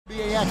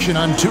NBA action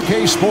on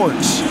 2K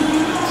Sports.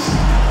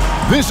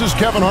 This is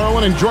Kevin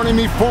Harlan, and joining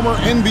me, former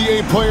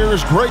NBA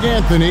players Greg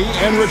Anthony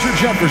and Richard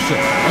Jefferson.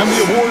 And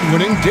the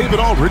award-winning David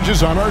Aldridge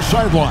is on our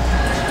sideline.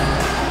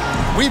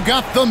 We've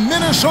got the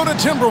Minnesota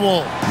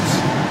Timberwolves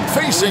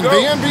facing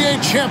the NBA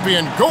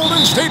champion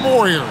Golden State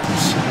Warriors.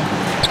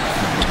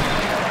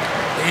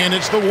 And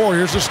it's the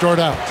Warriors to start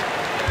out.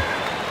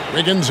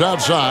 Wiggins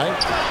outside.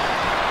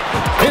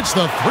 It's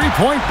the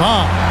three-point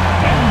bomb.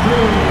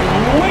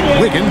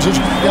 Wiggins has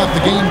got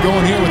the game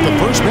going here with the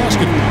first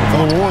basket for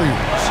the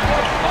Warriors.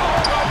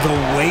 The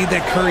way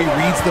that Curry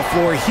reads the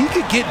floor, he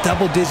could get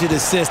double-digit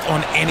assists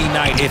on any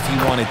night if he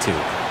wanted to.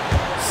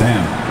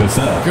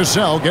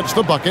 Cassell gets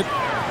the bucket.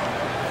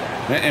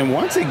 And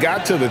once he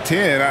got to the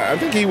 10, I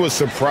think he was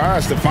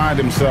surprised to find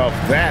himself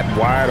that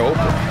wide open.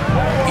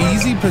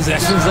 Easy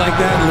possessions like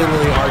that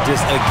literally are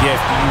just a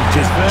gift. You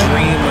just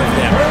dream of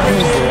them.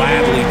 You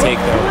gladly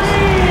take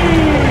those.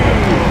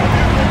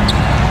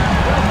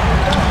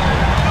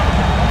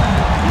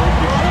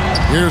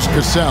 Here's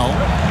Cassell.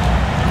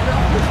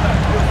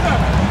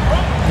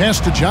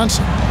 Pass to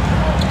Johnson.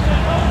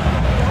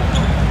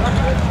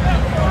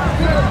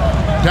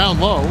 Down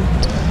low.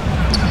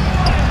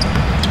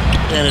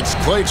 And it's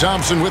Klay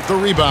Thompson with the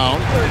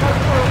rebound.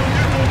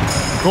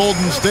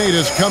 Golden State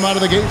has come out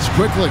of the gates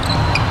quickly.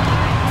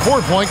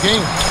 4-point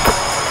game.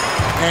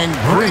 And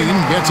Green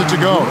gets it to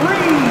go.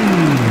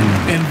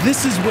 And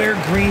this is where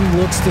Green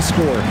looks to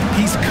score.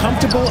 He's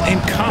comfortable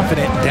and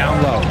confident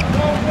down low.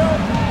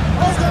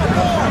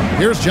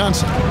 Here's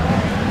Johnson.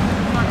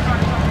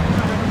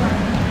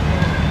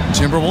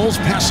 Timberwolves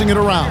passing it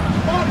around.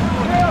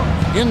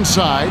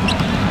 Inside.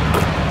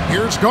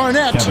 Here's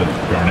Garnett.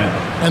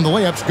 And the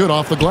layup's good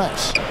off the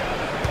glass.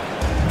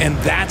 And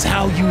that's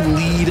how you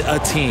lead a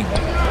team.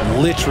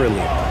 Literally.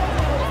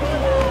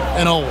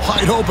 And a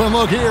wide open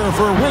look here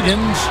for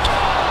Wiggins.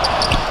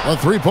 A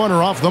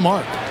three-pointer off the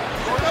mark.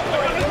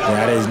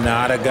 That is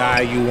not a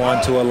guy you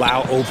want to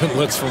allow open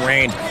looks from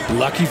range.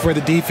 Lucky for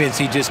the defense,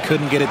 he just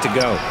couldn't get it to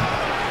go.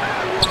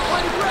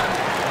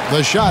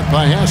 The shot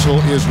by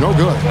Hassel is no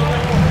good.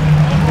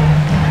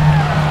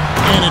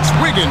 And it's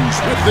Wiggins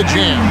with the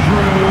jam.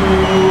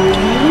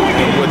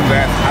 With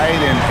that height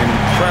and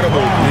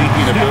incredible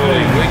leaping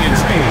ability,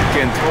 Wiggins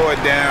can throw it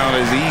down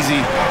as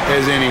easy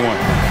as anyone.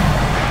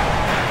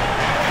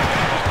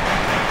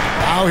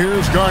 Now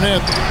here's Garnett.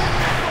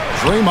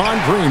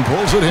 Draymond Green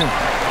pulls it in.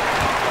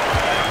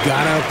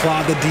 Gotta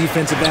applaud the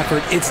defensive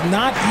effort. It's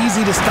not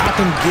easy to stop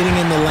him getting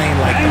in the lane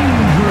like that.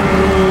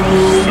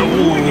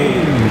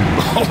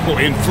 Oh,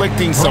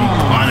 inflicting some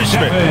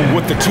punishment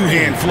with the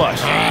two-hand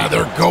flush.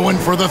 They're going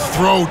for the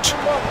throat.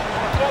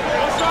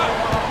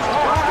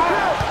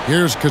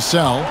 Here's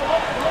Cassell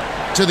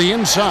to the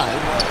inside.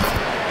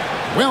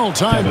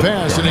 Well-timed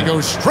pass, and he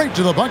goes straight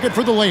to the bucket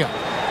for the layup.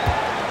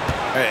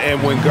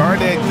 And when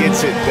Garnett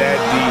gets it that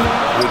deep,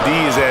 the D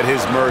is at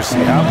his mercy.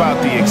 How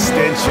about the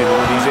extension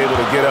when he's able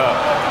to get up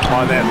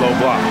on that low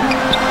block?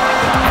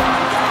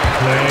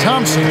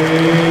 Thompson.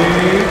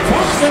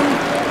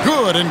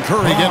 Good, and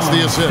Curry gets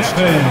the assist.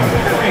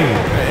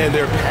 And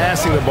they're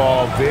passing the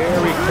ball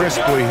very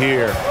crisply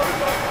here.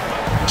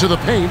 To the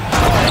paint.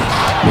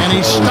 And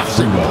he stops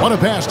it. What a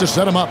pass to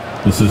set him up.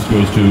 Assist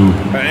goes to...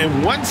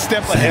 And one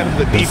step ahead of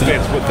the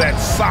defense with that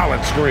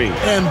solid screen.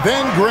 And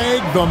then,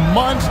 Greg, the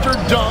monster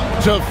dunk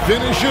to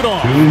finish it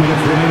off. 2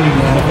 minutes remaining.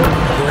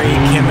 Great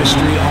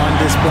chemistry on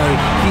display.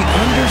 He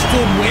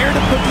understood where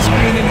to put the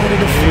screen in order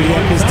to free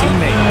up his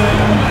teammate.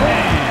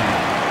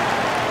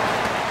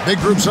 Big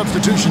group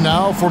substitution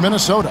now for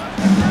Minnesota.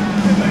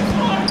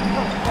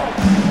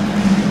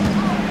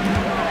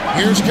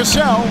 Here's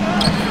Cassell.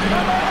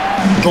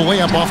 The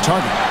layup off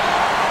target.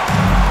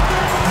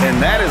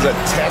 And that is a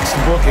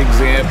textbook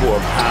example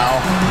of how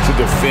to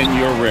defend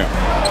your rim.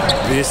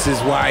 This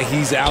is why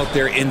he's out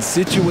there. In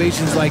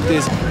situations like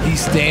this, he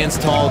stands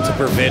tall to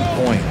prevent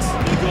points.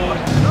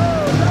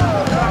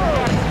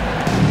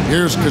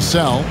 Here's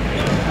Cassell.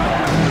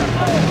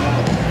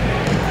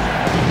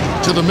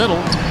 To the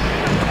middle.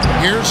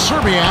 Here's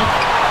Serbiak.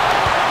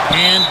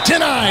 And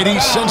denied. He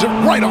sends it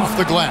right off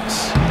the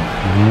glass.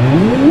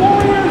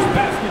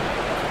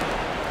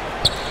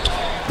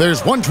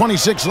 There's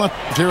 1:26 left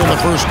here in the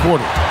first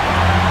quarter.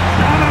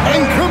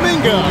 And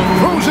Kuminga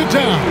throws it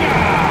down.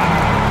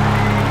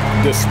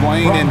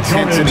 Displaying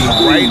intensity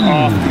right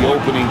off the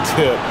opening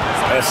tip,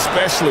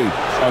 especially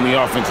on the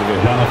offensive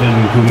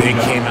end. They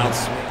came out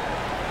swinging.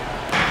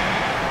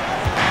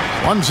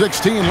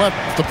 1:16 left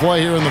to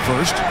play here in the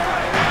first.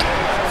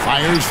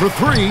 Fires for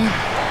three.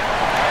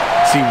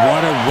 See,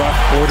 what a rough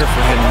quarter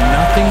for him.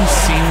 Nothing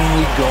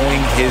seemingly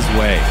going his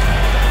way.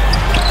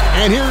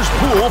 And here's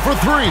Poole for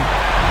three.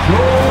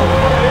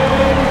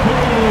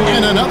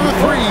 And another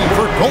three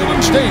for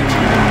Golden State.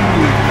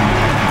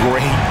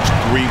 Great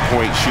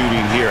three-point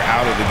shooting here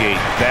out of the gate.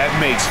 That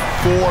makes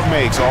 4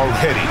 makes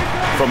already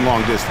from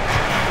long distance.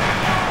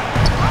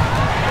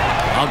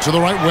 Out to the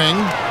right wing.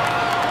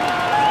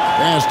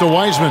 Pass to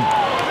Wiseman.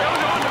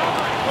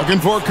 Looking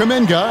for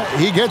Kuminga.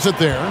 He gets it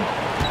there.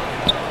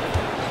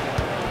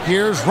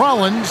 Here's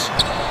Rollins.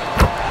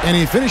 And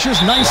he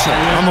finishes nicely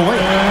on the lane.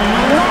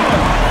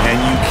 And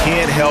you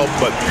can't help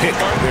but pick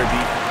their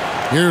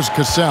defense. Here's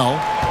Cassell.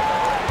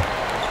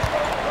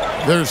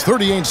 There's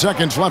 38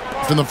 seconds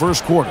left in the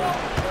first quarter.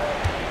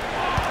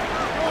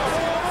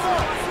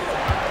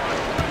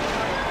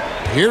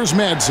 Here's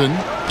Madsen.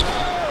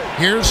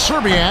 Here's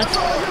Serbiak.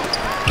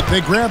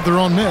 They grab their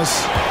own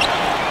miss.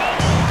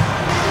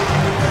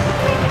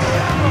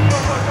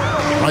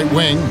 Right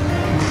wing.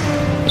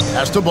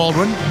 Pass to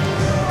Baldwin.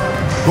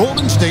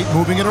 Golden State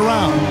moving it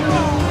around.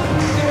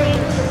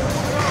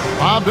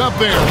 Bobbed up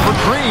there for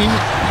Green.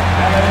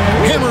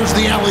 Hammers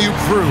the alley-oop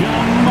through.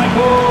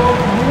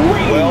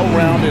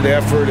 Well-rounded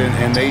effort,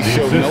 and they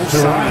show no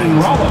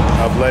signs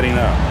of letting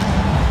up.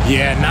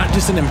 Yeah, not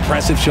just an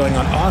impressive showing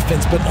on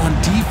offense, but on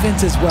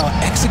defense as well,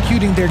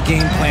 executing their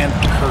game plan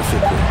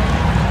perfectly.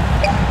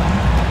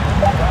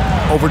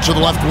 Over to the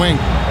left wing.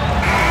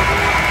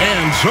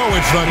 And so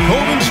it's the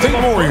Golden State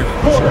Warriors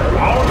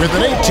with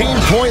an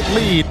 18-point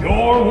lead.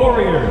 Your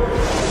Warriors,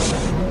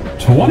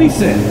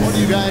 26. What do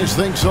you guys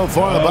think so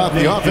far about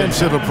the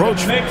offensive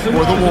approach for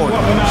the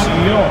Warriors?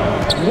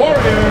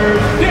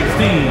 Warriors,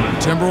 16.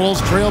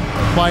 Timberwolves trailed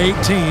by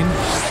 18.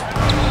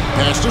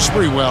 Pass to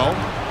Sprewell.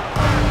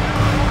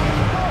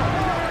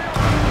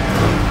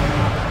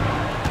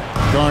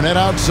 Garnett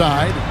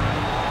outside.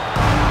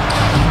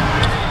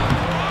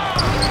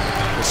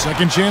 The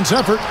second chance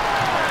effort.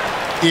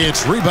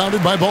 It's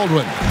rebounded by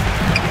Baldwin.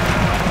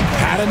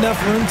 Had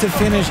enough room to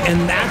finish,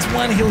 and that's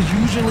one he'll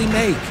usually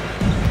make.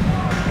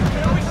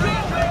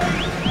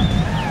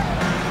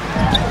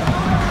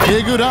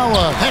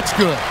 Iguodala, that's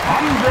good.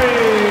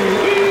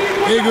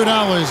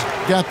 Iguodala's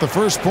got the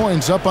first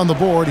points up on the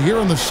board here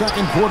in the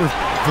second quarter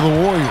for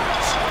the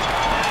Warriors.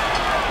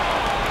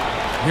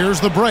 Here's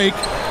the break.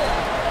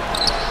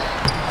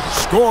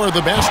 Score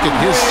the basket,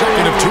 his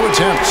second of 2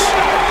 attempts.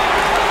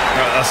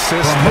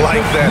 Assists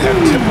like that have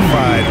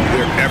typified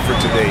their effort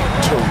today.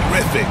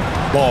 Terrific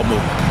ball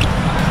movement.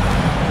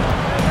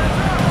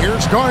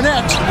 Here's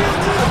Garnett.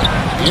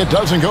 It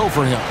doesn't go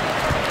for him.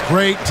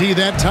 Great tee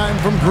that time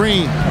from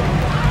Green.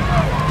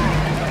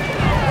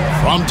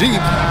 From deep.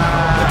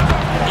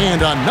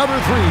 And another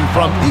three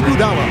from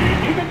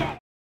Iguodala.